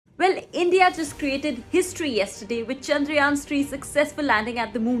Well, India just created history yesterday with Chandrayaan-3 successful landing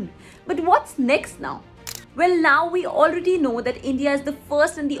at the moon. But what's next now? Well, now we already know that India is the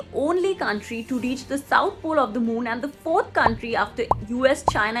first and the only country to reach the south pole of the moon and the fourth country after US,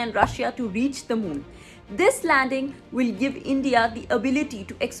 China and Russia to reach the moon. This landing will give India the ability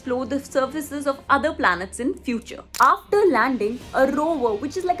to explore the surfaces of other planets in future. After landing, a rover,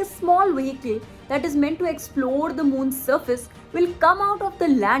 which is like a small vehicle that is meant to explore the moon's surface, will come out of the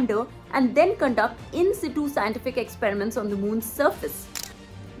lander and then conduct in situ scientific experiments on the moon's surface.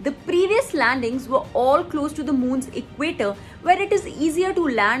 The previous landings were all close to the moon's equator, where it is easier to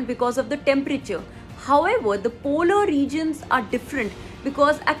land because of the temperature. However, the polar regions are different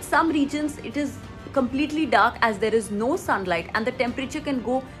because at some regions it is completely dark as there is no sunlight and the temperature can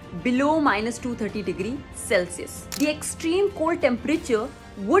go below -230°C. The extreme cold temperature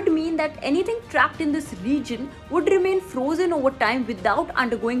would mean that anything trapped in this region would remain frozen over time without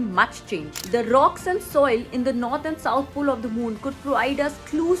undergoing much change. The rocks and soil in the north and south pole of the moon could provide us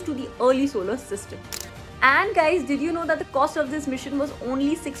clues to the early solar system. And guys, did you know that the cost of this mission was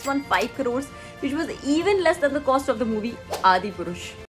only 615 crores, which was even less than the cost of the movie Adipurush?